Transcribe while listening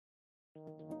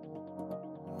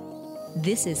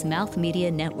This is Mouth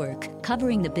Media Network,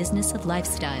 covering the business of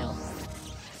lifestyle.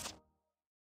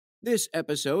 This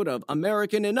episode of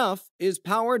American Enough is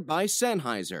powered by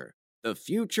Sennheiser, the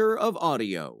future of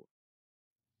audio.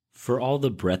 For all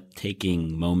the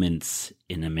breathtaking moments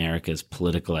in America's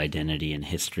political identity and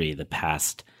history the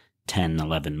past 10,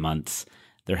 11 months,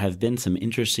 there have been some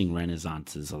interesting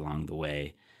renaissances along the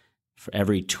way. For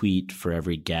every tweet, for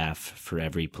every gaffe, for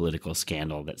every political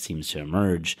scandal that seems to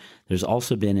emerge, there's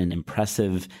also been an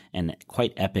impressive and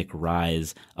quite epic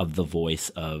rise of the voice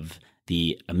of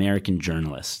the American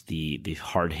journalist, the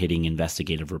hard-hitting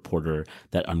investigative reporter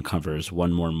that uncovers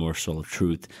one more morsel of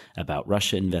truth about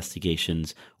Russia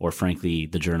investigations, or frankly,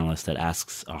 the journalist that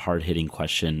asks a hard-hitting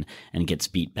question and gets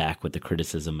beat back with the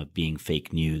criticism of being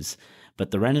fake news. But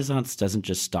the Renaissance doesn't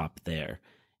just stop there.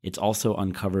 It's also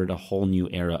uncovered a whole new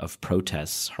era of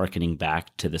protests, hearkening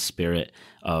back to the spirit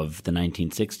of the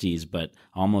 1960s, but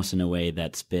almost in a way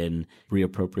that's been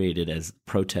reappropriated as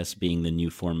protests being the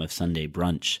new form of Sunday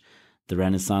brunch. The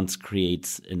Renaissance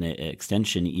creates an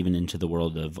extension even into the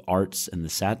world of arts and the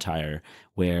satire,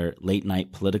 where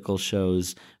late-night political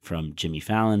shows from Jimmy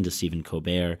Fallon to Stephen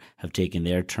Colbert have taken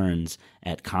their turns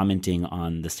at commenting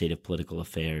on the state of political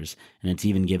affairs, and it's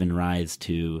even given rise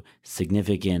to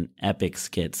significant epic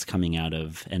skits coming out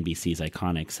of NBC's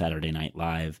iconic Saturday Night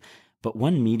Live. But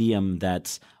one medium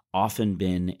that's often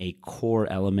been a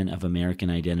core element of American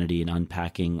identity in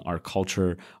unpacking our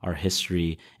culture, our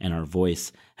history, and our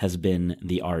voice has been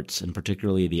the arts, and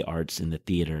particularly the arts in the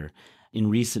theater. In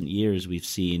recent years, we've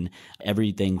seen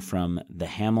everything from the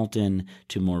Hamilton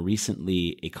to more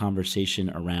recently a conversation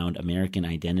around American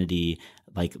identity,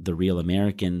 like The Real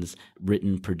Americans,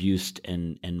 written, produced,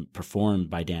 and performed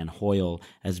by Dan Hoyle,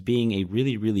 as being a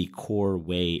really, really core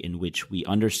way in which we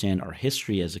understand our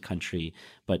history as a country,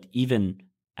 but even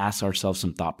ask ourselves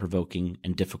some thought-provoking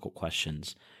and difficult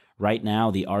questions. Right now,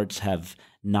 the arts have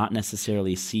not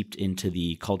necessarily seeped into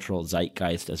the cultural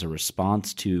zeitgeist as a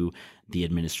response to the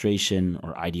administration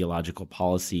or ideological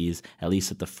policies, at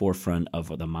least at the forefront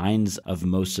of the minds of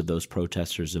most of those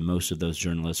protesters and most of those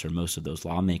journalists or most of those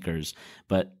lawmakers.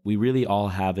 But we really all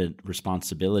have a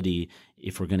responsibility,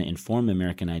 if we're going to inform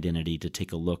American identity, to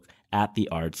take a look at the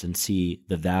arts and see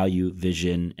the value,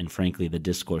 vision, and frankly, the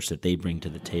discourse that they bring to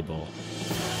the table.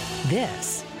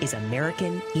 This is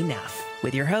American Enough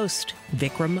with your host,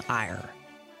 Vikram Iyer.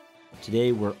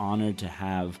 Today, we're honored to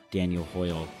have Daniel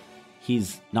Hoyle.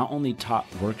 He's not only taught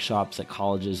workshops at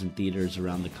colleges and theaters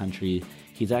around the country,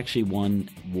 he's actually won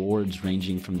awards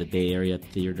ranging from the Bay Area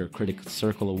Theater Critics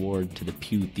Circle Award to the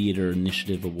Pew Theater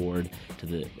Initiative Award to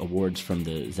the awards from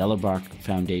the Zellerbach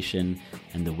Foundation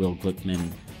and the Will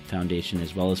Glickman Foundation,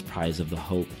 as well as Prize of the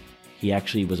Hope. He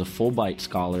actually was a Fulbright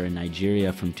scholar in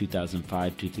Nigeria from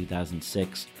 2005 to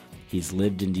 2006. He's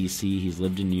lived in D.C., he's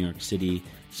lived in New York City.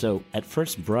 So at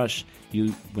first brush,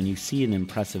 when you see an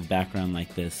impressive background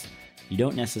like this, you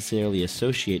don't necessarily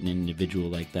associate an individual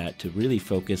like that to really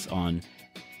focus on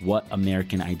what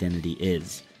American identity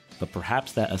is. But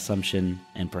perhaps that assumption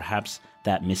and perhaps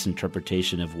that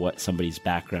misinterpretation of what somebody's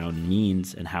background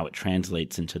means and how it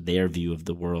translates into their view of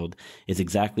the world is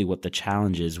exactly what the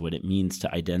challenge is, what it means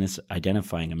to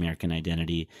identifying American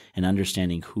identity and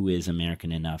understanding who is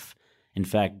American enough. In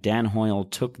fact, Dan Hoyle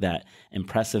took that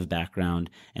impressive background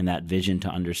and that vision to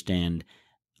understand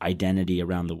identity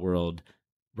around the world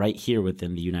right here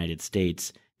within the United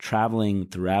States, traveling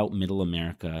throughout Middle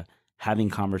America, having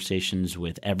conversations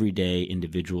with everyday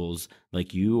individuals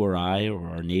like you or I or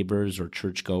our neighbors or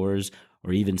churchgoers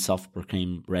or even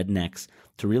self-proclaimed rednecks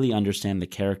to really understand the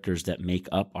characters that make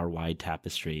up our wide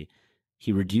tapestry.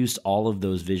 He reduced all of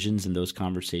those visions and those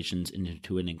conversations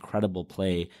into an incredible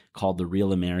play called The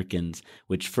Real Americans,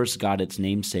 which first got its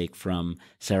namesake from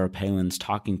Sarah Palin's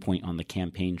talking point on the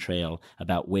campaign trail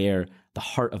about where the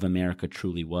heart of America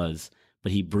truly was.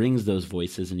 But he brings those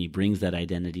voices and he brings that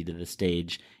identity to the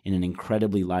stage in an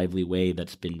incredibly lively way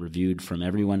that's been reviewed from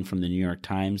everyone from the New York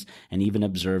Times and even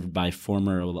observed by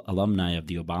former alumni of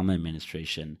the Obama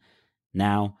administration.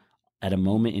 Now, at a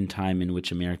moment in time in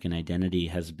which American identity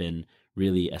has been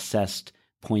really assessed,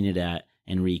 pointed at,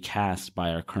 and recast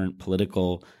by our current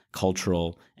political,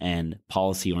 cultural, and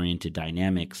policy-oriented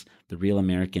dynamics, The Real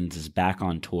Americans is back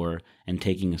on tour and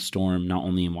taking a storm not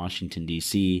only in Washington,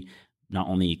 D.C., not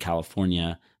only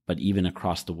California, but even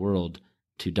across the world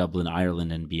to Dublin,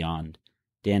 Ireland, and beyond.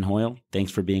 Dan Hoyle,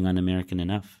 thanks for being on American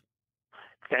Enough.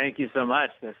 Thank you so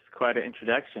much. That's quite an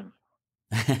introduction.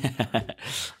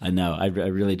 I know. I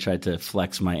really tried to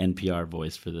flex my NPR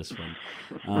voice for this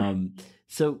one.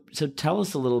 So tell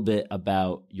us a little bit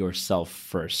about yourself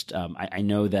first. I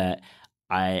know that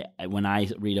when I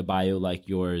read a bio like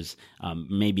yours,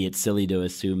 maybe it's silly to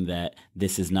assume that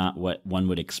this is not what one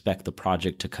would expect the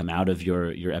project to come out of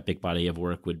your epic body of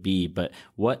work would be. But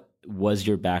what was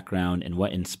your background and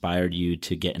what inspired you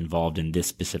to get involved in this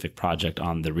specific project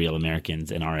on the Real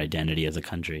Americans and our identity as a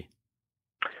country?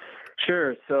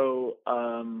 Sure. So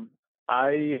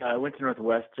I went to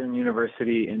Northwestern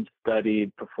University and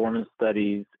studied performance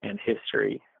studies and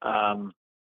history. And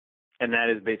that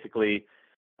is basically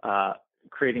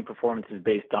creating performances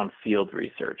based on field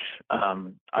research.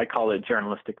 I call it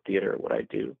journalistic theater, what I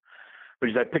do,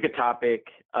 which is I pick a topic,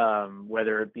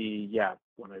 whether it be,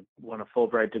 when I won a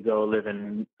Fulbright to go live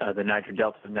in the Niger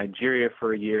Delta of Nigeria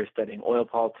for a year studying oil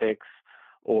politics,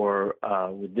 or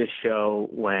with this show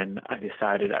when I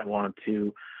decided I wanted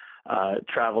to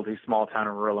travel to small town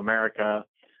in rural America.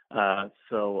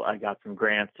 So I got some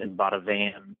grants and bought a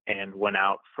van and went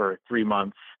out for 3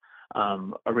 months,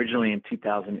 originally in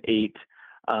 2008,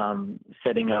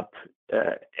 setting up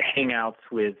hangouts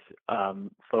with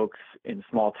folks in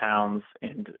small towns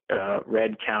and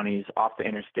red counties off the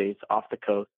interstates, off the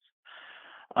coasts.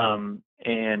 And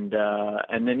then,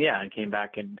 I came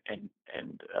back and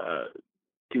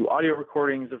do audio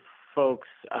recordings of folks,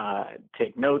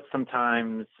 take notes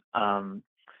sometimes.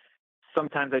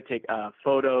 Sometimes I take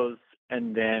photos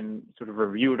and then sort of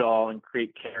review it all and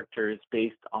create characters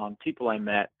based on people I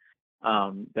met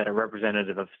that are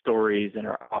representative of stories and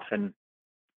are often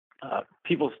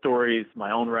people's stories,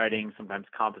 my own writing, sometimes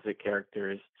composite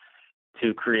characters,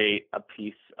 to create a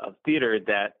piece of theater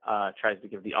that tries to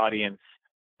give the audience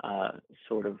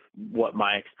sort of what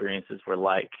my experiences were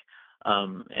like.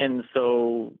 And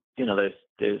so,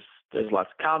 there's lots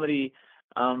of comedy,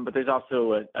 but there's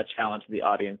also a challenge to the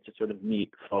audience to sort of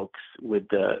meet folks with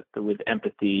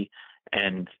empathy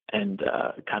and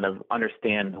kind of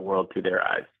understand the world through their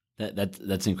eyes.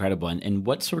 That's incredible. And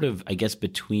what sort of, I guess,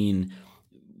 between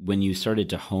when you started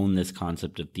to hone this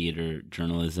concept of theater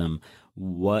journalism,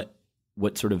 what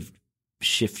sort of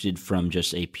shifted from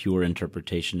just a pure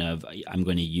interpretation of I'm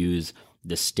going to use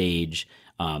the stage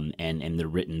and the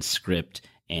written script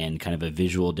and kind of a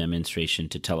visual demonstration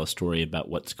to tell a story about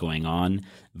what's going on?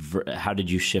 How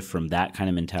did you shift from that kind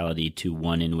of mentality to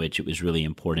one in which it was really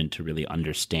important to really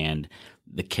understand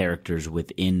the characters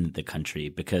within the country?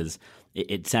 Because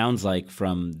it sounds like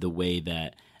from the way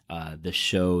that the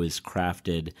show is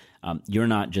crafted, you're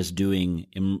not just doing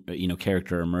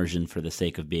character immersion for the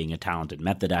sake of being a talented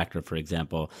method actor, for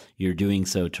example. You're doing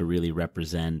so to really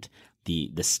represent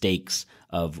the stakes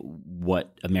of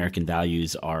what American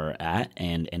values are at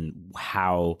and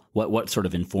how what sort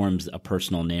of informs a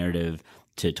personal narrative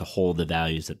to hold the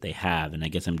values that they have. And I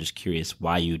guess I'm just curious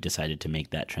why you decided to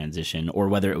make that transition, or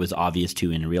whether it was obvious to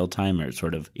you in real time or it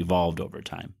sort of evolved over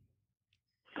time.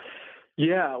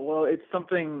 Yeah, well, it's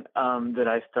something that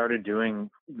I started doing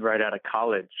right out of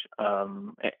college,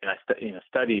 and I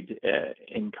studied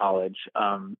in college,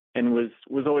 and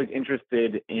was always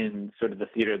interested in sort of the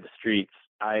theater of the streets.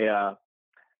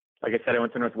 Like I said, I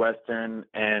went to Northwestern,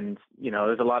 and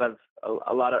there's a lot of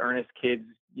earnest kids,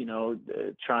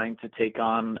 trying to take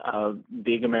on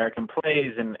big American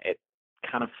plays, and it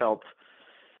kind of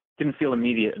didn't feel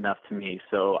immediate enough to me.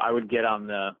 So I would get on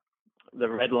the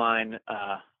red line.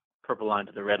 Purple line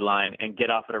to the red line and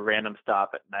get off at a random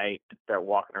stop at night and start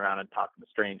walking around and talking to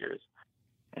strangers.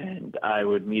 And I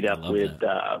would meet up with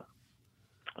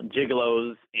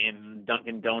gigolos in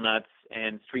Dunkin' Donuts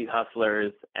and street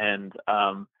hustlers, and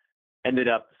ended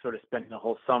up sort of spending the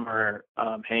whole summer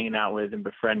hanging out with and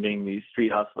befriending these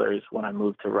street hustlers when I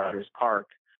moved to Rogers Park.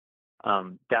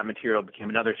 That material became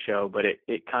another show, but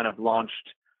it kind of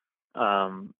launched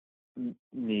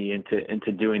me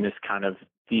into doing this kind of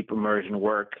deep immersion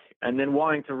work, and then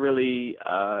wanting to really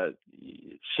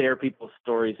share people's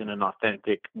stories in an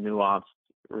authentic, nuanced,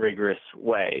 rigorous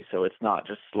way. So it's not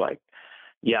just like,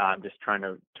 I'm just trying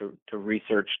to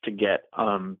research to get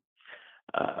a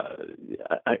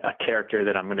character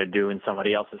that I'm going to do in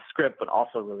somebody else's script, but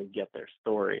also really get their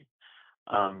story.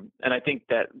 And I think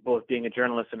that both being a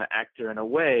journalist and an actor, in a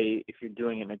way, if you're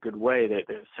doing it in a good way, that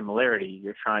there's a similarity.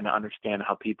 You're trying to understand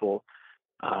how people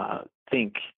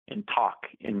think and talk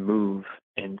and move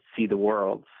and see the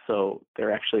world. So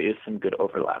there actually is some good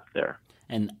overlap there.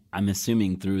 And I'm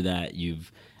assuming through that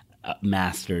you've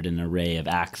mastered an array of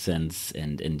accents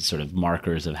and sort of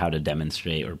markers of how to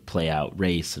demonstrate or play out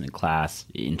race and class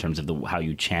in terms of how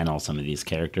you channel some of these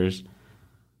characters.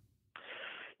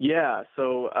 Yeah,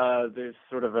 so there's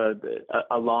sort of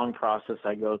a long process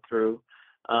I go through.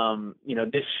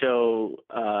 This show,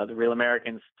 The Real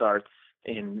Americans, starts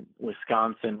in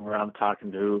Wisconsin, where I'm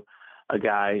talking to a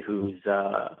guy who's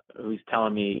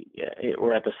telling me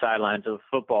we're at the sidelines of a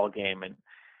football game, and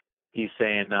he's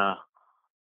saying,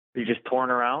 "You're just touring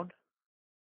around?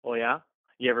 Oh yeah,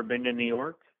 you ever been to New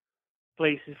York?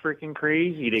 Place is freaking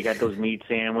crazy. They got those meat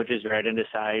sandwiches right in the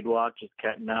sidewalk, just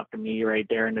cutting up the meat right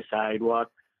there in the sidewalk.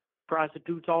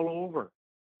 Prostitutes all over.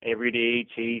 Every day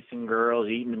chasing girls,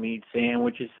 eating the meat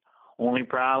sandwiches. Only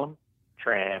problem,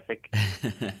 traffic."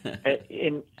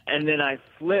 and then I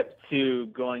flipped to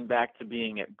going back to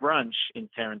being at brunch in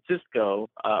San Francisco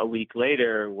a week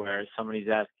later, where somebody's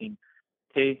asking,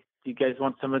 "Hey, do you guys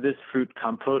want some of this fruit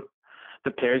compote?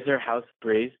 The pears are house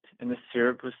braised, and the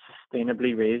syrup was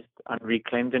sustainably raised on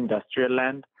reclaimed industrial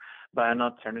land by an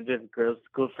alternative girls'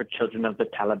 school for children of the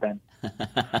Taliban."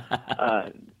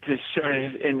 To show,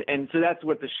 and so that's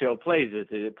what the show plays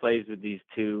with. It plays with these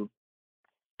two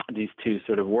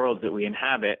sort of worlds that we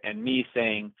inhabit, and me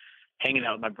saying, hanging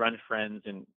out with my brunch friends,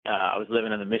 and I was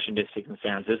living in the Mission District in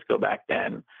San Francisco back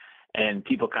then, and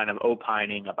people kind of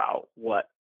opining about what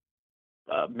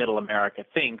Middle America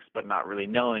thinks, but not really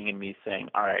knowing, and me saying,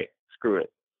 all right, screw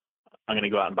it. I'm going to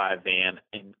go out and buy a van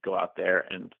and go out there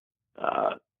and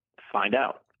find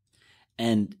out.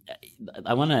 And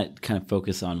I want to kind of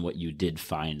focus on what you did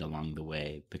find along the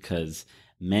way, because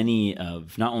many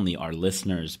of not only our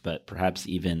listeners, but perhaps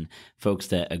even folks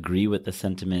that agree with the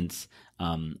sentiments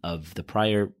of the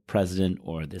prior president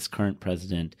or this current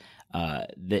president,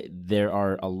 there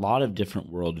are a lot of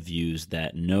different worldviews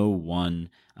that no one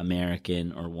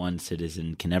American or one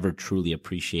citizen can ever truly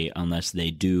appreciate unless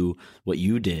they do what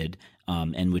you did,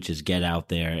 and which is get out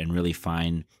there and really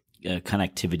find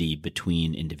connectivity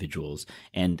between individuals.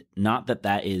 And not that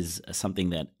that is something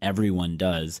that everyone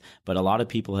does, but a lot of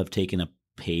people have taken a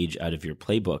page out of your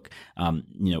playbook.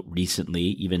 Recently,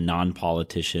 even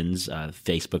non-politicians,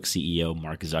 Facebook CEO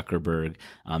Mark Zuckerberg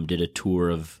did a tour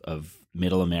of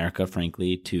Middle America,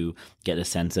 frankly, to get a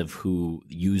sense of who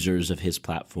users of his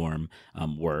platform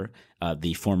were.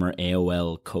 The former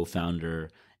AOL co-founder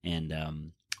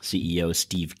and CEO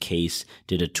Steve Case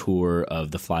did a tour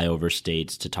of the flyover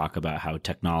states to talk about how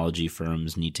technology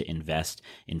firms need to invest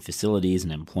in facilities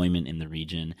and employment in the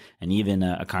region. And even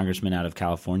a congressman out of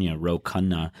California, Ro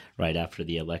Khanna, right after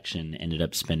the election, ended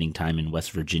up spending time in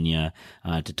West Virginia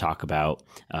to talk about,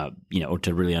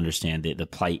 to really understand the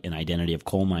plight and identity of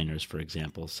coal miners, for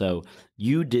example. So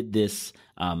you did this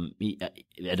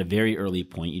at a very early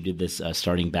point. You did this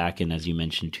starting back in, as you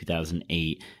mentioned,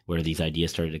 2008, where these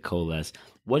ideas started to coalesce.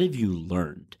 What have you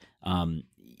learned?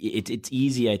 It's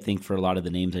easy, I think, for a lot of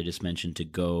the names I just mentioned to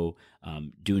go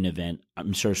do an event.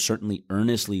 I'm sure certainly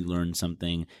earnestly learn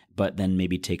something, but then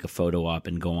maybe take a photo op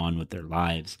and go on with their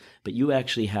lives. But you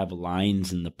actually have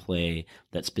lines in the play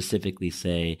that specifically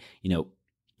say,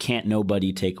 can't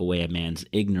nobody take away a man's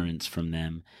ignorance from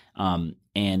them,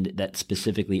 and that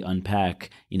specifically unpack,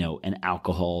 an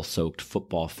alcohol-soaked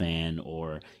football fan,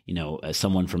 or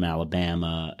someone from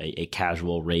Alabama, a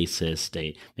casual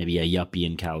racist, maybe a yuppie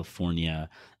in California.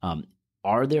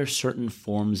 Are there certain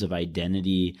forms of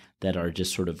identity that are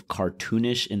just sort of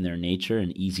cartoonish in their nature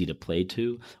and easy to play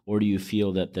to? Or do you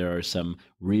feel that there are some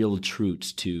real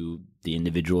truths to the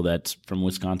individual that's from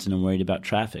Wisconsin and worried about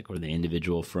traffic, or the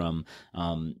individual from,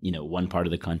 one part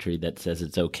of the country that says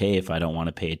it's okay if I don't want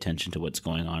to pay attention to what's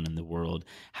going on in the world?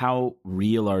 How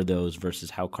real are those versus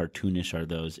how cartoonish are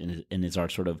those? And is our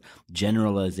sort of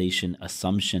generalization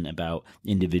assumption about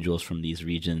individuals from these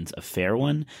regions a fair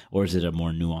one, or is it a more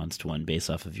nuanced one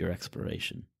based off of your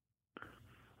exploration?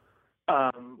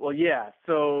 Well, yeah.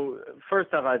 So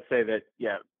first off, I'd say that,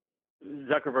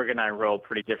 Zuckerberg and I roll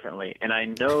pretty differently. And I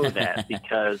know that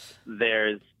because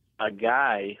there's a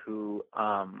guy who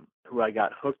I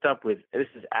got hooked up with. This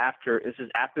is after the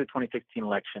 2016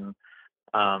 election.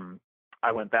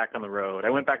 I went back on the road.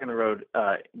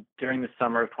 During the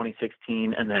summer of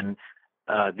 2016, and then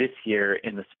this year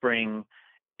in the spring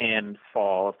and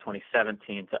fall of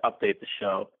 2017 to update the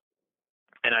show.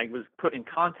 And I was put in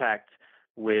contact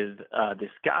with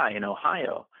this guy in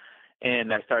Ohio.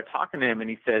 And I started talking to him, and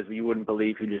he says, well, you wouldn't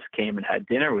believe who just came and had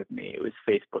dinner with me. It was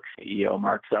Facebook CEO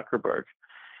Mark Zuckerberg.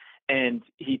 And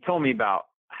he told me about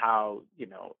how,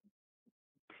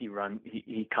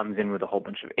 he comes in with a whole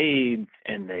bunch of aides,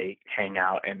 and they hang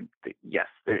out. And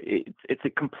it's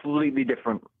a completely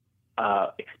different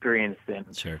experience than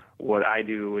what I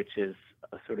do, which is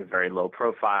a sort of very low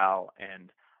profile. And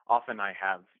often I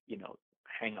have,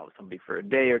 hang out with somebody for a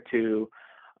day or two.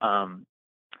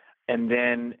 And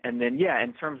then,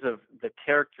 in terms of the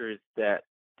characters that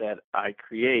I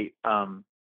create, I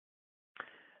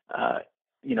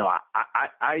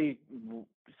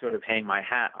sort of hang my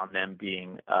hat on them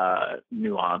being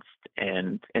nuanced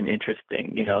and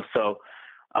interesting, you know. So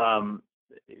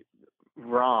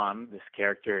Ron, this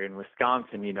character in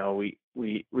Wisconsin, you know,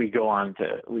 we go on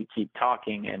to, we keep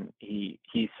talking, and he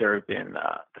served in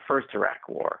the first Iraq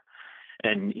War,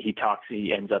 and he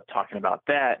ends up talking about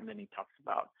that, and then he talks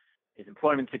about his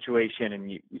employment situation,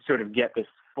 and you sort of get this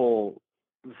full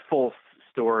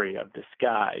story of this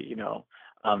guy, you know.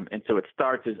 And so it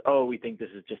starts as, oh, we think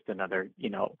this is just another, you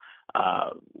know,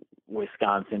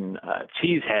 Wisconsin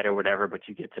cheesehead or whatever, but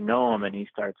you get to know him, and he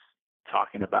starts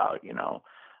talking about, you know,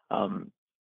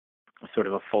 sort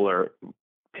of a fuller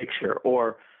picture.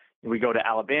 Or we go to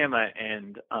Alabama,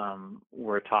 and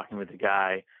we're talking with a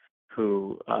guy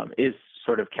who is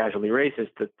sort of casually racist.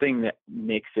 The thing that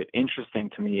makes it interesting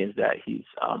to me is that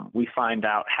we find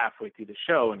out halfway through the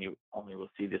show, and you only will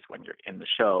see this when you're in the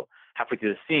show, halfway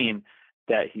through the scene,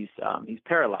 that he's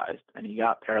paralyzed, and he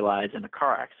got paralyzed in a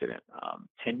car accident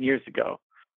 10 years ago.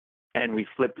 And we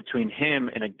flip between him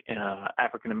and an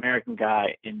African-American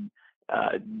guy in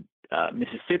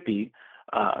Mississippi,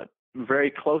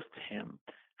 very close to him,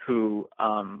 who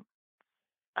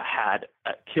had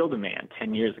killed a man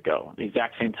 10 years ago, the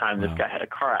exact same time this guy had a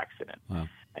car accident. Wow.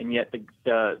 And yet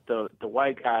the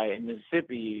white guy in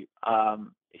Mississippi,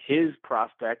 his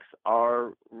prospects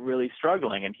are really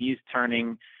struggling, and he's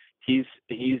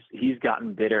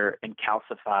gotten bitter and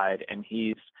calcified, and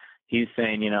he's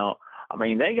saying, you know, I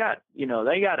mean, they got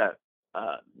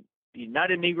a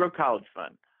United Negro College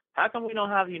Fund. How come we don't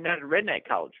have a United Redneck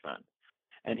College Fund?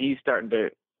 And he's starting to,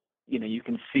 you know, you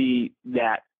can see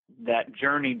that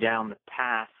journey down the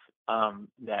path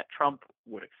that Trump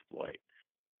would exploit.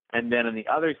 And then on the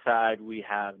other side, we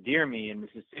have Dear Me in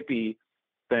Mississippi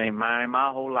saying, man,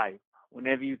 my whole life,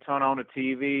 whenever you turn on the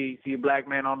TV, see a black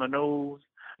man on the news,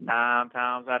 9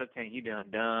 times out of 10, he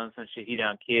done some shit. He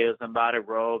done killed somebody,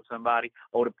 robbed somebody,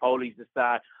 or the police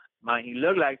decide, man, he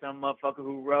look like some motherfucker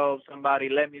who robbed somebody.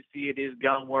 Let me see if this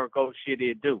gun work. Oh, shit,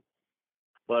 it do.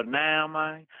 But now,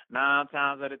 man, 9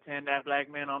 times out of 10, that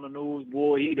black man on the news,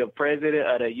 boy, he the president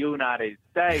of the United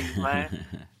States, man.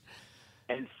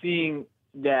 And seeing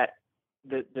that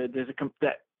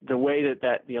the way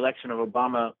that the election of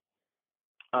Obama,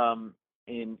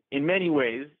 in many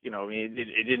ways, you know, I mean,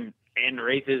 it didn't end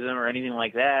racism or anything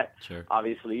like that, sure,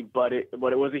 obviously, but it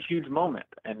was a huge moment,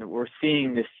 and we're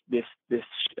seeing this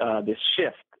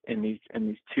shift in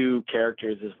these two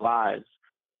characters' lives.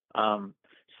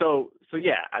 So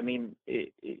yeah, I mean,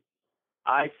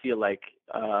 I feel like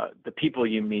the people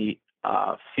you meet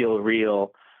feel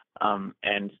real,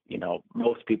 and you know,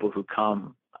 most people who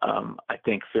come, I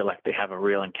think, feel like they have a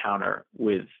real encounter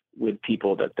with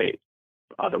people that they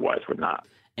otherwise would not.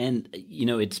 And, you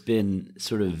know, it's been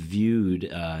sort of viewed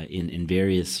in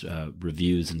various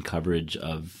reviews and coverage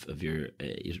of your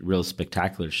real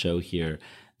spectacular show here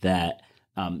that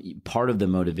part of the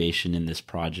motivation in this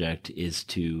project is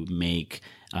to make,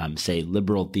 say,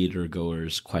 liberal theater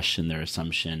goers question their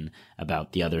assumption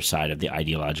about the other side of the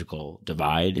ideological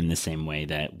divide, in the same way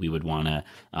that we would want to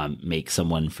make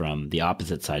someone from the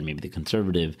opposite side, maybe the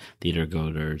conservative theater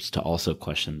goers, to also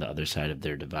question the other side of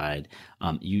their divide.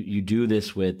 You do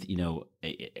this with, you know,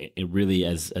 it really,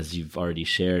 as you've already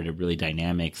shared, a really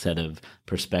dynamic set of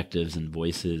perspectives and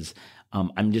voices.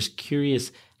 I'm just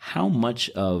curious, how much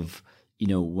of, you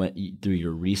know, what through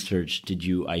your research did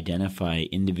you identify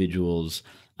individuals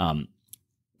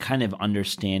kind of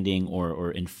understanding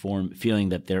or feeling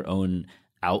that their own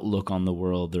outlook on the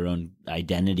world, their own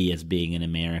identity as being an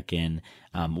American,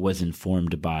 was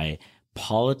informed by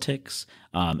politics,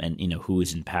 and, you know, who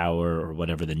is in power or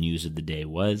whatever the news of the day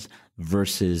was,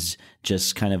 versus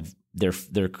just kind of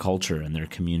their culture and their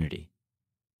community?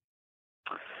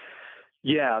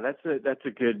 Yeah, that's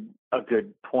a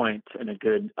good point and a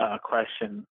good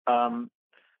question.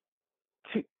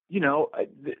 You know,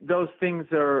 those things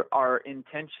are in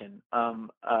tension, and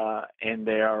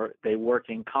they work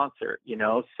in concert. You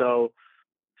know, so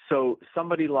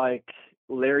somebody like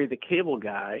Larry the Cable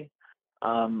Guy,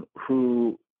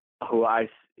 who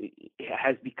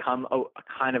has become a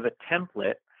kind of a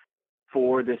template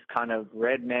for this kind of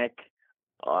redneck.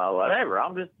 Whatever.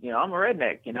 I'm just, you know, I'm a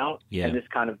redneck, you know, yeah. And this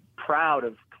kind of proud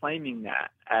of claiming that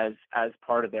as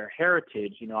part of their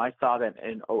heritage. You know, I saw that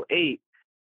in 2008,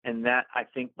 and that, I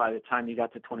think, by the time you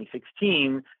got to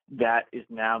 2016, that is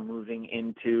now moving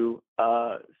into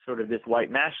sort of this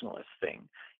white nationalist thing,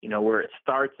 you know, where it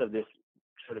starts of this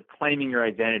sort of claiming your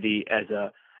identity as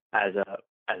a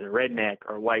redneck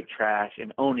or white trash,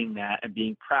 and owning that and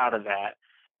being proud of that.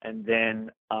 And then,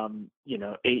 you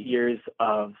know, 8 years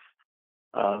of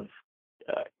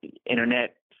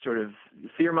internet sort of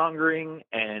fear mongering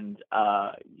and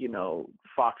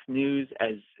Fox News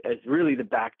as really the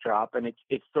backdrop. And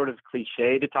it's sort of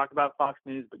cliche to talk about Fox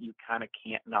News, but you kind of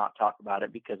can't not talk about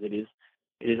it because it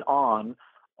is on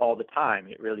all the time.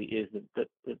 It really is the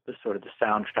sort of the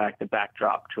soundtrack, the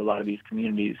backdrop to a lot of these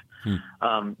communities.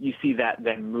 You see that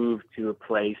then move to a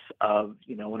place of,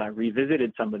 when I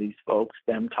revisited some of these folks,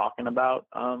 them talking about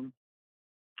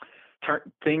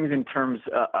things in terms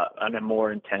on a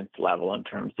more intense level, in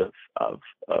terms of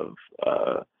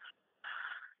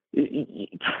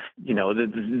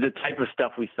the type of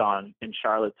stuff we saw in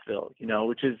Charlottesville,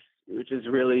 which is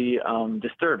really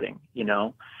disturbing,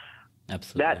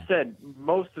 Absolutely. That said,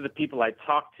 most of the people I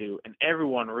talked to, and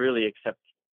everyone really except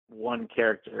one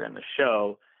character in the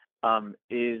show,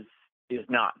 is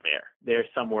not there. They're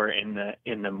somewhere in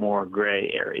the more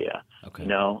gray area. Okay.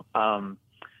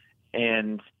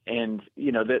 And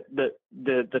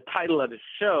the title of the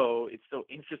show, it's so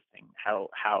interesting how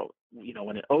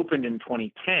when it opened in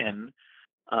 2010,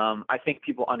 I think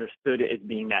people understood it as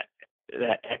being that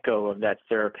echo of that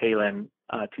Sarah Palin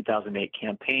 2008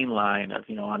 campaign line of,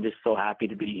 I'm just so happy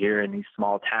to be here in these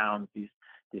small towns,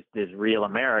 this real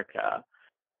America.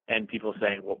 And people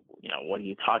saying, well, what are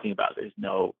you talking about? There's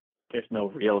no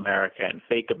real America and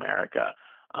fake America.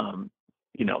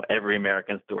 Every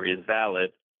American story is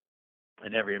valid,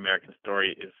 and every American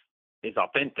story is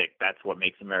authentic. That's what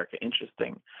makes America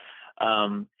interesting.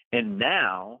 And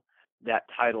now that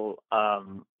title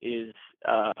is,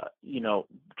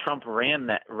 Trump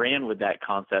ran with that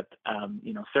concept.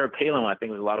 Sarah Palin, I think,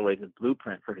 was in a lot of ways a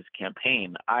blueprint for his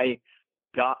campaign. I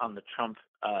got on the Trump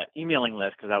emailing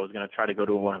list because I was going to try to go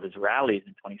to one of his rallies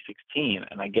in 2016,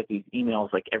 and I get these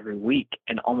emails like every week,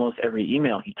 and almost every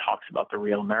email he talks about the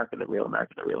real America, the real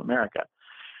America, the real America,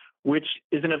 which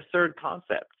is an absurd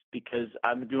concept because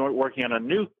I'm working on a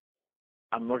new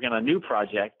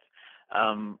project,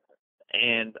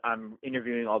 and I'm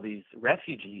interviewing all these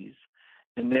refugees,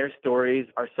 and their stories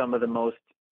are some of the most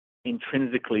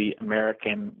intrinsically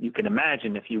American you can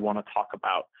imagine if you want to talk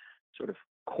about sort of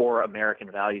core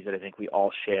American values that I think we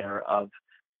all share of,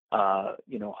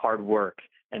 hard work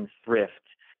and thrift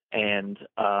and,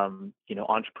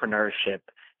 entrepreneurship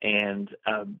and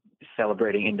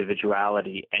celebrating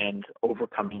individuality and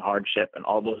overcoming hardship and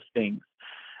all those things.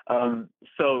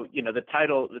 So, the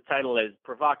title is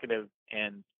provocative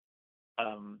and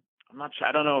I'm not sure.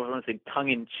 I don't know if I want to say tongue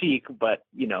in cheek, but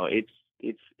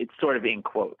it's sort of in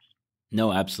quotes.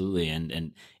 No, absolutely,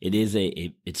 and it is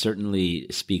it certainly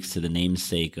speaks to the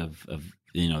namesake of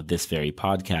this very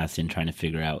podcast and trying to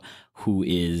figure out who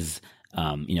is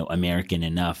American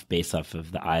enough based off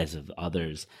of the eyes of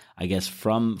others. I guess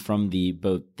from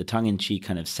both the tongue-in-cheek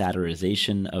kind of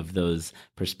satirization of those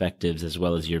perspectives as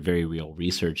well as your very real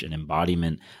research and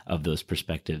embodiment of those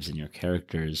perspectives in your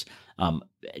characters.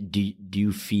 Do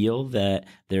you feel that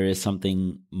there is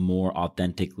something more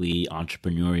authentically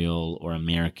entrepreneurial or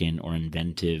American or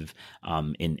inventive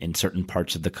in certain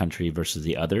parts of the country versus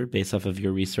the other based off of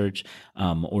your research?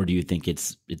 Or do you think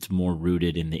it's more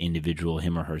rooted in the individual,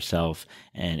 him or herself,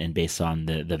 and based on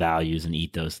the values and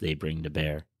ethos they bring to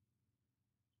bear?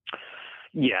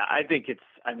 Yeah, I think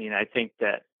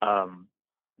that, I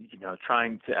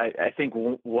think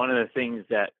one of the things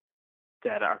that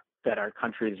our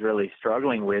country is really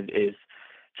struggling with is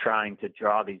trying to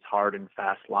draw these hard and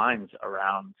fast lines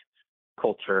around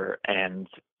culture. And,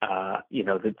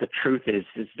 the truth is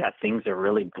that things are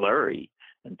really blurry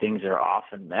and things are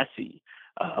often messy,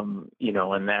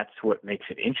 and that's what makes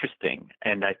it interesting.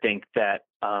 And I think that,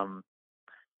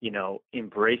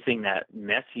 embracing that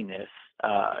messiness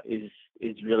is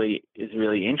really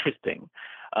interesting.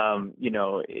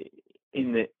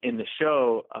 In the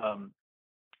show,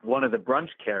 one of the brunch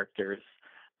characters,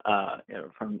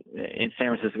 in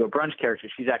San Francisco brunch character,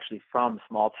 she's actually from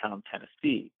small town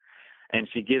Tennessee, and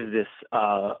she gives this,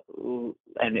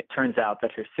 and it turns out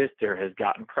that her sister has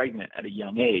gotten pregnant at a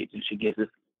young age, and she gives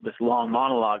this long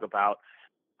monologue about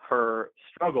her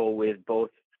struggle with both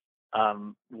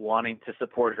wanting to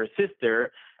support her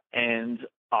sister and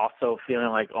also feeling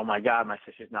like, oh my God, my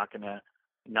sister's not gonna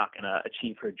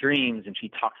achieve her dreams. And she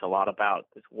talks a lot about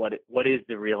this, what is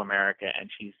the real America, and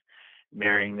she's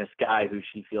marrying this guy who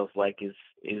she feels like is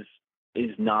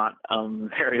not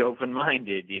very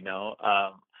open-minded,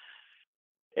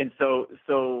 and so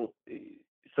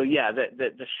yeah,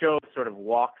 the show sort of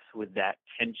walks with that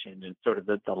tension and sort of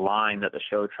the line that the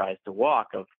show tries to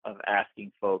walk of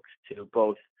asking folks to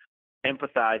both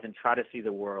empathize and try to see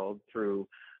the world through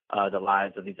the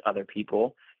lives of these other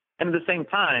people, and at the same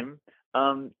time,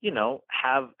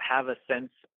 have a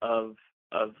sense of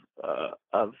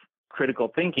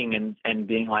critical thinking and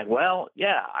being like, well,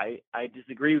 yeah, I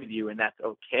disagree with you, and that's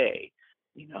okay,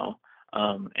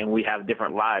 and we have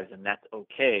different lives, and that's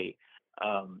okay.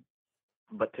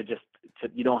 But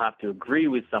you don't have to agree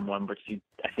with someone, but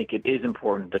I think it is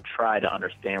important to try to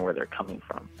understand where they're coming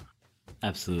from.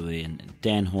 Absolutely. And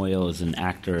Dan Hoyle is an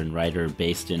actor and writer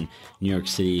based in New York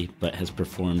City, but has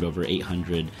performed over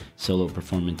 800 solo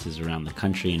performances around the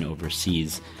country and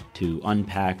overseas to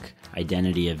unpack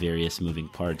identity of various moving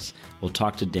parts. We'll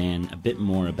talk to Dan a bit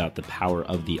more about the power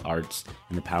of the arts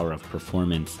and the power of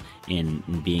performance in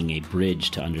being a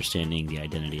bridge to understanding the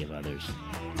identity of others.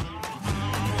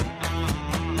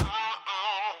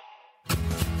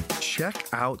 Check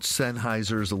out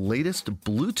Sennheiser's latest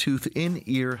Bluetooth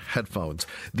in-ear headphones,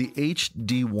 the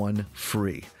HD1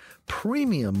 Free.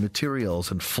 Premium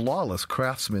materials and flawless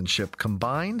craftsmanship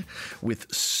combined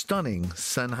with stunning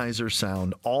Sennheiser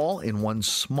sound, all in one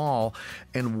small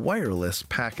and wireless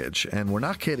package. And we're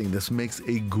not kidding, this makes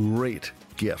a great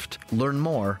gift. Learn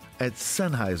more at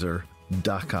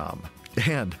Sennheiser.com.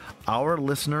 And our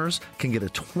listeners can get a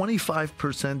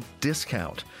 25%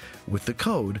 discount with the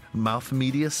code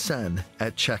MouthMediaSen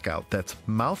at checkout. That's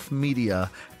MouthMedia,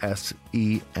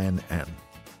 SENN.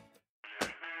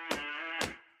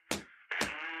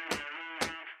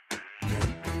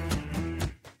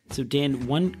 So Dan,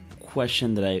 one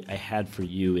question that I had for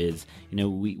you is,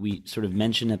 we sort of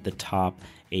mentioned at the top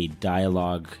a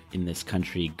dialogue in this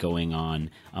country going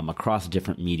on across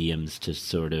different mediums to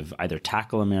sort of either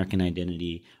tackle American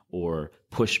identity or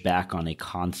push back on a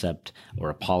concept or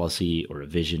a policy or a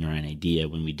vision or an idea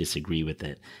when we disagree with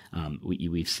it.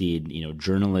 We've seen,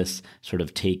 journalists sort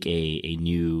of take a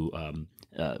new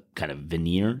kind of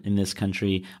veneer in this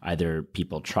country. Either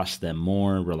people trust them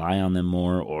more, rely on them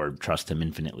more, or trust them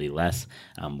infinitely less.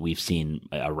 We've seen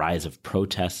a rise of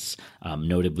protests,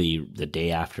 notably the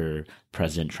day after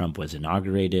President Trump was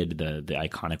inaugurated, the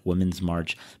iconic Women's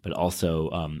March, but also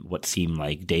what seemed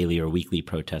like daily or weekly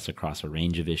protests across a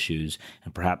range of issues,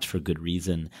 and perhaps for good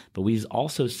reason. But we've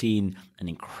also seen an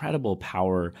incredible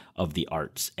power of the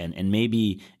arts. And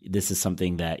maybe this is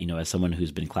something that, as someone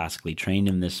who's been classically trained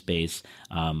in this space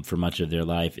for much of their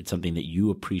life, it's something that you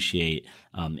appreciate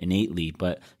innately.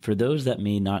 But for those that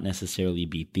may not necessarily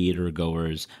be theater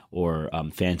goers or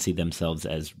fancy themselves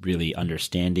as really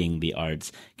understanding the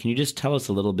arts, can you just tell us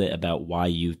a little bit about why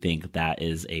you think that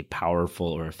is a powerful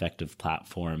or effective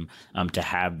platform to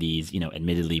have these,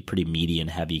 admittedly pretty media and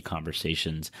heavy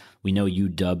conversations? We know you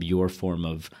dub your form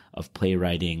of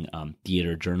playwriting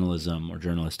theater journalism or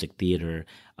journalistic theater.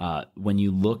 When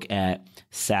you look at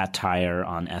satire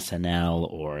on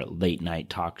SNL or late night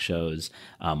talk shows,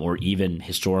 or even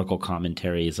historical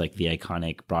commentaries like the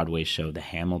iconic Broadway show, The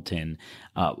Hamilton,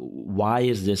 why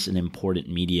is this an important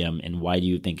medium, and why do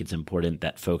you think it's important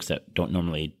that folks that don't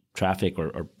normally traffic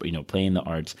or play in the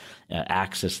arts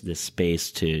access this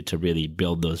space to really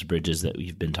build those bridges that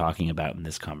we've been talking about in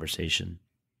this conversation?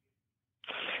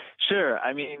 Sure.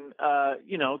 I mean,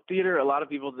 theater, a lot of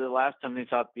people, the last time they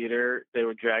saw theater, they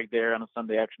were dragged there on a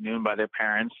Sunday afternoon by their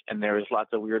parents, and there was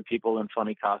lots of weird people in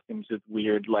funny costumes with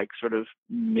weird, like, sort of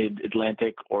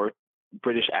mid-Atlantic or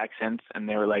British accents, and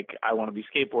they were like, I want to be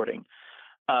skateboarding.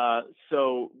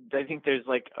 So I think there's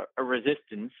like a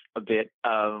resistance a bit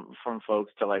from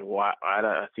folks to like, why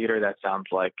a theater that sounds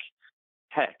like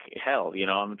hell,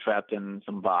 I'm trapped in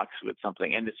some box with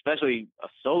something, and especially a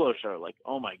solo show. Like,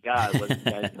 oh my God, what this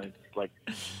guy's gonna like,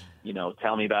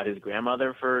 tell me about his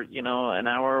grandmother for an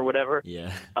hour or whatever.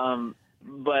 Yeah.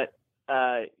 But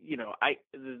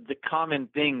the common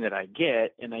thing that I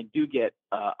get, and I do get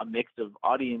a mix of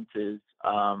audiences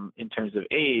in terms of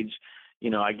age.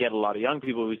 I get a lot of young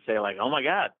people who say like, oh my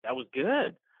God, that was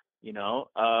good,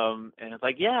 and it's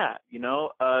like, yeah,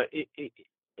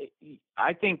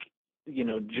 I think,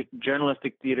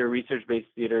 journalistic theater, research-based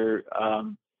theater,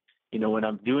 when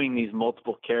I'm doing these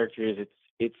multiple characters,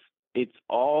 it's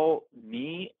all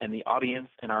me and the audience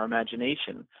and our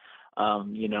imagination,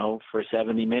 for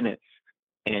 70 minutes.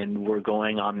 And we're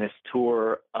going on this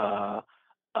tour of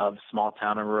small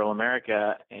town and rural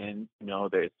America. And,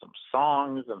 there's some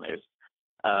songs, and there's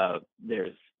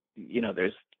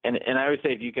and I would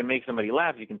say if you can make somebody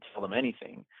laugh, you can tell them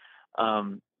anything.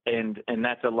 And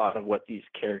that's a lot of what these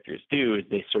characters do, is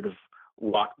they sort of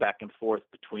walk back and forth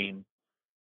between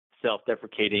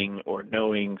self-deprecating or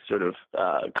knowing sort of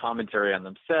commentary on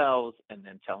themselves and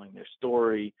then telling their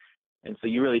story. And so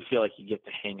you really feel like you get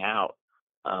to hang out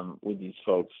with these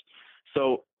folks.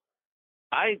 So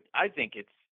I think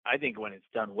when it's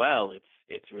done well,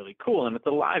 it's really cool, and it's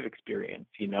a live experience,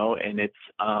 and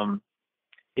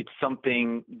it's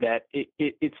something that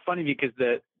it's funny because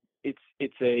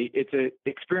it's a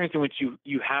experience in which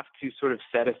you have to sort of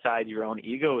set aside your own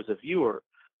ego as a viewer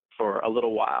for a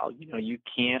little while. You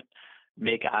can't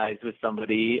make eyes with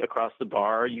somebody across the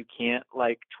bar. You can't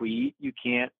tweet. You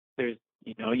can't.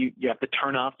 You have to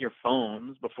turn off your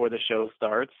phones before the show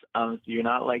starts. So you're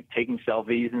not taking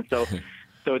selfies, and so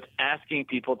it's asking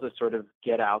people to sort of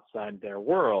get outside their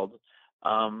world,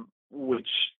 which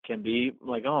can be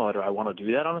oh, do I want to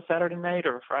do that on a Saturday night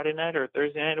or a Friday night or a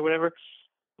Thursday night or whatever?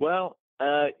 Well,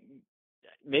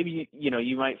 maybe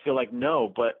you might feel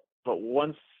no, but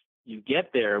once you get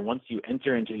there, once you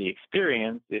enter into the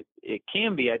experience, it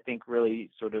can be, I think, really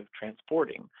sort of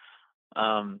transporting.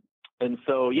 And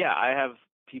so, yeah, I have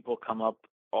people come up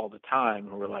all the time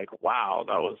who are like, wow,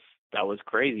 that was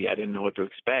crazy. I didn't know what to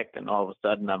expect. And all of a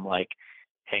sudden I'm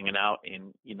hanging out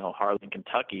in, Harlan,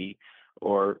 Kentucky,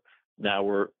 or now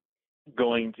we're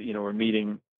going to, we're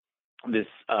meeting this,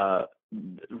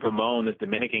 Ramon, this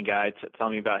Dominican guy,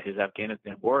 telling me about his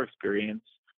Afghanistan war experience,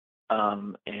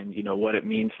 and what it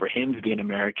means for him to be an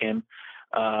American.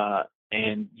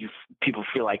 And people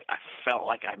feel I felt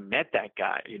like I met that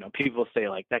guy. People say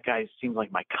that guy seems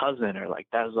like my cousin, or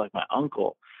that was like my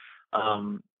uncle.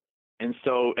 And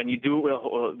you do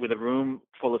it with a room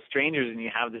full of strangers, and you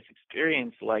have this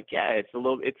experience. It's a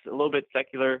little bit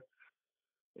secular.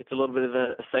 It's a little bit of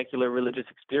a secular religious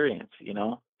experience,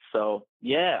 So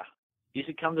yeah, you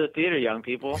should come to the theater, young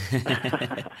people.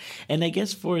 And I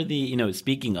guess for the,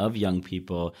 speaking of young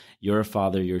people, you're a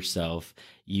father yourself.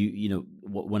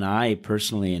 When I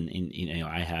personally, and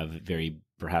I have very,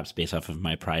 perhaps based off of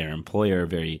my prior employer,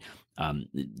 very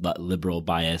liberal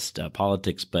biased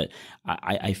politics, but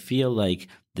I feel like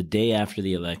the day after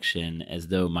the election, as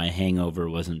though my hangover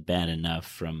wasn't bad enough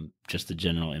from just the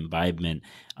general imbibement,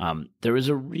 there was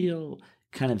a real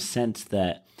kind of sense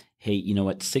that, hey,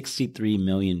 63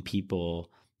 million people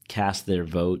cast their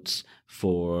votes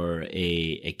for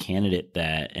a candidate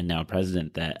and now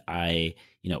president that I,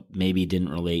 maybe didn't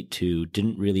relate to,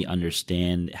 didn't really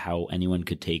understand how anyone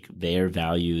could take their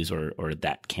values or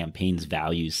that campaign's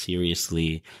values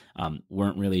seriously,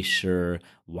 weren't really sure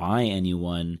why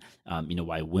anyone,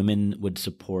 why women would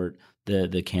support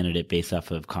the candidate based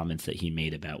off of comments that he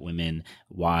made about women,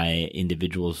 why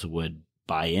individuals would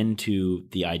buy into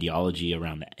the ideology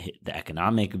around the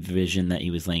economic vision that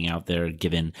he was laying out there,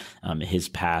 given his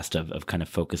past of kind of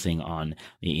focusing on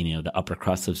the upper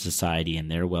crust of society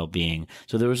and their well-being.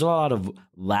 So there was a lot of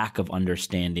lack of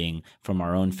understanding from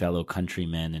our own fellow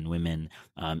countrymen and women,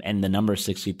 and the number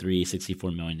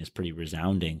 64 million is pretty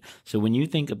resounding. So when you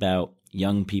think about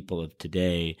young people of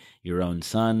today, your own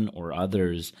son or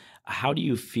others, how do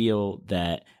you feel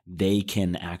that they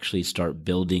can actually start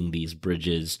building these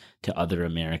bridges to other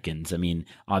Americans? I mean,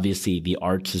 obviously the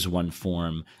arts is one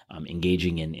form,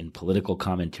 engaging in political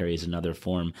commentary is another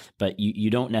form, but you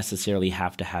don't necessarily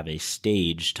have to have a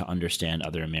stage to understand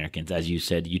other Americans. As you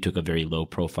said, you took a very low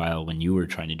profile when you were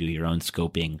trying to do your own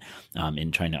scoping,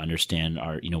 and trying to understand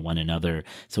one another.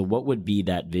 So what would be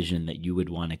that vision that you would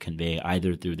want to convey,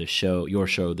 either through your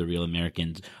show, The Real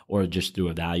Americans, or just through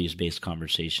a values-based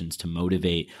conversations to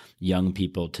motivate young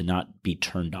people to not be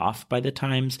turned off by the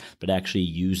times, but actually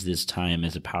use this time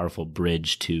as a powerful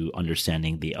bridge to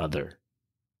understanding the other?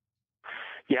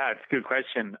 Yeah, it's a good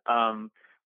question. I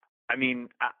mean,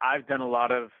 I've done a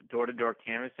lot of door-to-door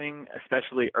canvassing,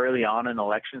 especially early on in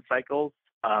election cycles,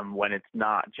 when it's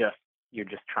not just, you're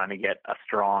just trying to get a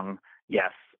strong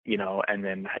yes, and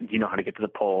then you know how to get to the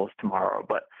polls tomorrow.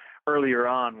 But earlier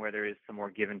on, where there is some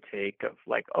more give and take of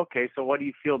okay, so what do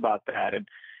you feel about that? And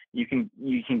you can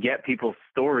get people's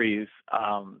stories,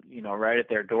 right at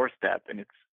their doorstep, and it's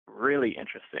really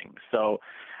interesting. So,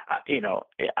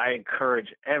 I encourage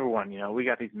everyone, we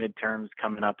got these midterms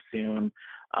coming up soon.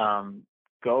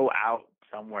 Go out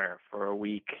somewhere for a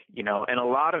week, and a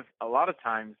lot of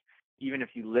times, even if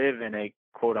you live in a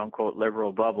quote unquote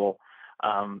liberal bubble,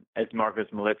 as Marcos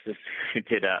Malitzis, who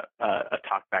did a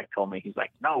talk back, told me, he's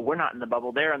like, no, we're not in the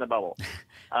bubble, they're in the bubble.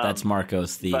 That's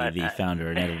Marcos, the founder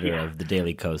and editor of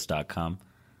thedailycoast.com.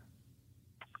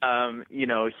 A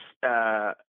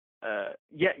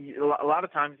lot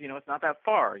of times, it's not that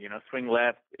far. Swing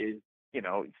left is, you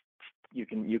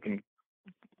can,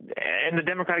 and the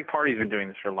Democratic Party's been doing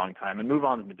this for a long time, and Move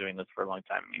On's been doing this for a long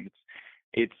time. I mean,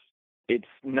 it's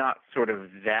not sort of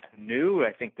that new.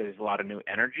 I think there's a lot of new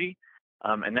energy,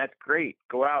 and that's great.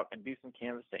 Go out and do some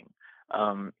canvassing.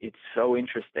 It's so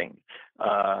interesting,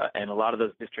 and a lot of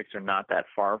those districts are not that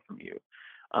far from you.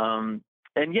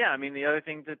 And yeah, I mean, the other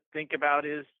thing to think about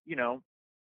is,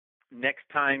 next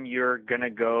time you're going to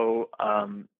go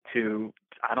to,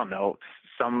 I don't know,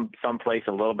 some place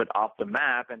a little bit off the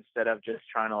map instead of just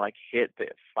trying to like hit the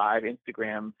 5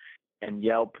 Instagram and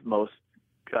Yelp most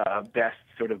best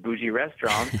sort of bougie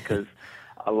restaurants, because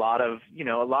a lot of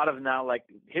now like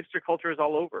hipster culture is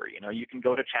all over. You can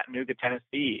go to Chattanooga,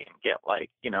 Tennessee and get like,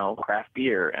 craft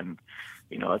beer and,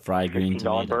 a fried green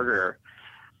 $15 burger.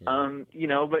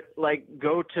 Yeah. But like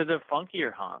go to the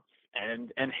funkier haunts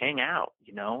and hang out,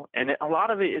 and a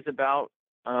lot of it is about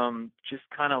just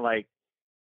kind of like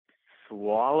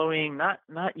swallowing, not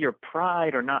your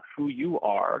pride or not who you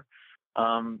are.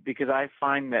 Because I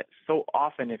find that so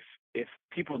often if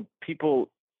people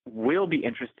will be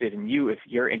interested in you if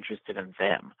you're interested in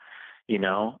them,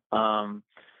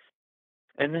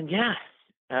 and then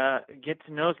get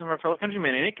to know some of our fellow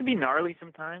countrymen, and it can be gnarly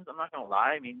sometimes. I'm not gonna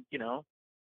lie. I mean,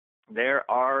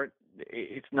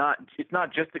 it's not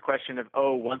just a question of,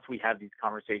 once we have these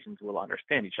conversations we'll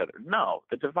understand each other. No,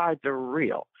 the divides are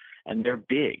real and they're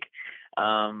big,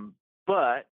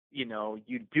 but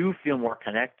you do feel more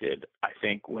connected, I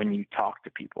think, when you talk to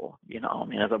people. As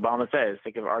Obama says,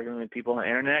 think of arguing with people on the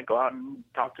internet, go out and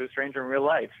talk to a stranger in real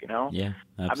life, Yeah, absolutely.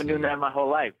 I've been doing that my whole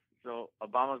life. So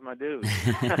Obama's my dude.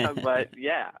 But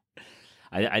yeah.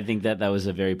 I think that was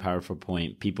a very powerful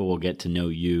point. People will get to know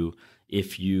you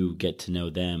if you get to know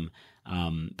them.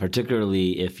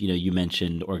 Particularly if, you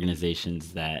mentioned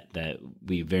organizations that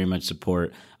we very much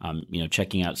support,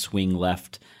 checking out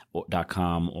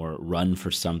swingleft.com or Run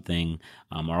for Something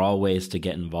are all ways to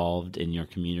get involved in your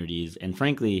communities. And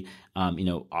frankly,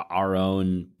 our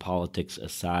own politics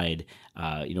aside,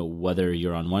 whether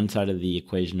you're on one side of the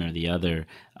equation or the other,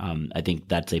 I think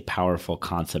that's a powerful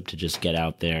concept to just get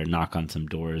out there, knock on some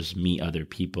doors, meet other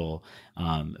people,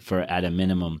 for at a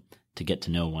minimum to get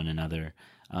to know one another.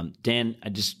 Dan,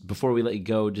 before we let you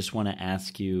go, just want to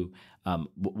ask you,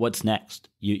 what's next?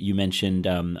 You mentioned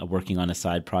working on a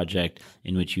side project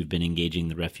in which you've been engaging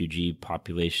the refugee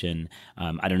population.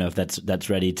 I don't know if that's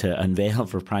ready to unveil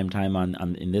for prime time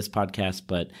on in this podcast,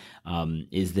 but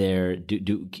is there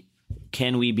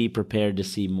can we be prepared to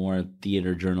see more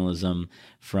theater journalism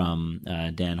from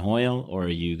Dan Hoyle, or are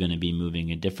you going to be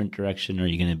moving a different direction, or are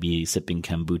you going to be sipping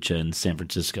kombucha in San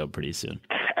Francisco pretty soon?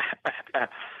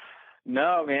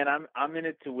 No, man, I'm in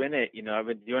it to win it. I've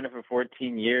been doing it for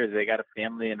 14 years. I got a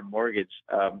family and a mortgage.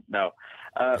 No,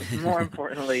 more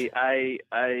importantly, I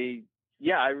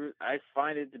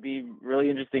find it to be really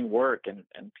interesting work, and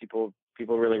people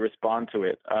really respond to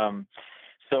it.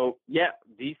 So yeah,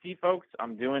 DC folks,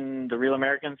 I'm doing The Real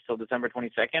Americans till December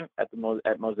 22nd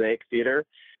at Mosaic Theater.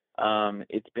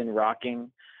 It's been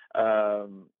rocking.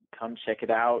 Come check it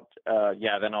out.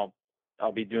 Then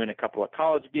I'll be doing a couple of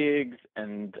college gigs,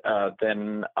 and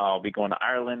then I'll be going to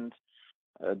Ireland,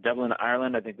 Dublin,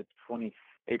 Ireland. I think the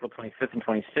April 25th and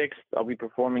 26th. I'll be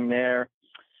performing there.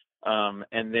 And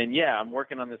then, I'm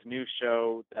working on this new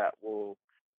show that will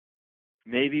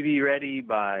maybe be ready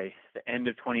by the end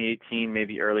of 2018,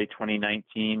 maybe early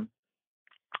 2019.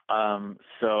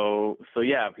 So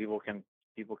people can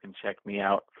check me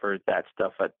out for that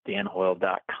stuff at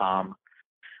danhoyle.com.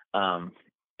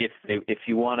 If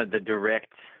you wanted the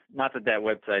direct, not that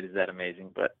website is that amazing,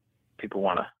 but people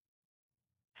want to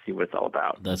see what it's all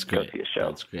about. That's great. Go see a show.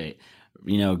 That's great.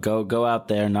 Go out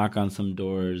there, knock on some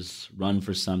doors, run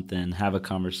for something, have a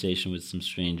conversation with some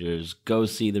strangers, go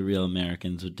see The Real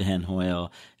Americans with Dan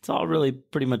Hoyle. It's all really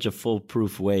pretty much a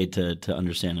foolproof way to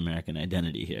understand American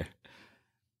identity here.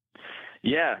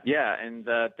 Yeah, and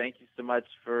thank you so much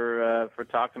for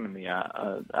talking to me. I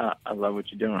love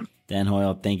what you're doing. Dan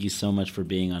Hoyle, thank you so much for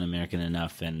being on American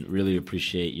Enough, and really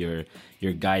appreciate your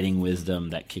guiding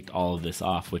wisdom that kicked all of this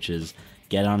off, which is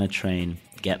get on a train,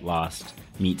 get lost,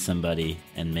 meet somebody,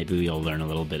 and maybe you'll learn a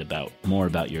little bit more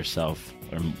about yourself,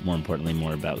 or more importantly,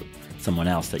 more about someone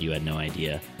else that you had no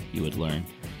idea you would learn.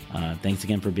 Thanks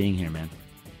again for being here, man.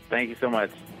 Thank you so much.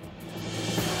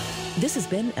 This has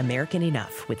been American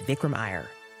Enough with Vikram Iyer.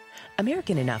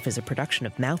 American Enough is a production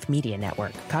of Mouth Media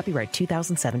Network, copyright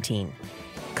 2017.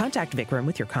 Contact Vikram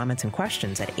with your comments and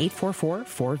questions at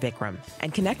 844-4Vikram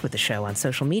and connect with the show on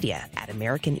social media at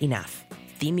American Enough.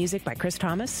 Theme music by Chris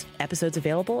Thomas. Episodes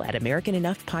available at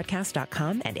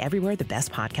AmericanEnoughPodcast.com and everywhere the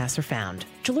best podcasts are found.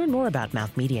 To learn more about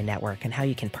Mouth Media Network and how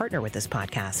you can partner with this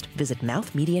podcast, visit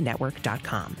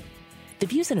mouthmedianetwork.com. The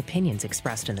views and opinions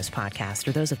expressed in this podcast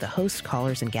are those of the hosts,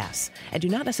 callers, and guests, and do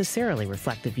not necessarily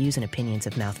reflect the views and opinions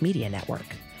of Mouth Media Network.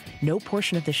 No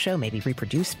portion of this show may be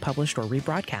reproduced, published, or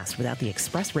rebroadcast without the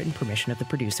express written permission of the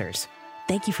producers.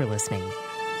 Thank you for listening.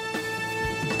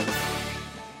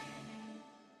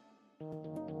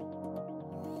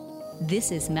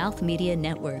 This is Mouth Media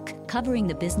Network, covering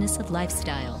the business of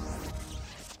lifestyle.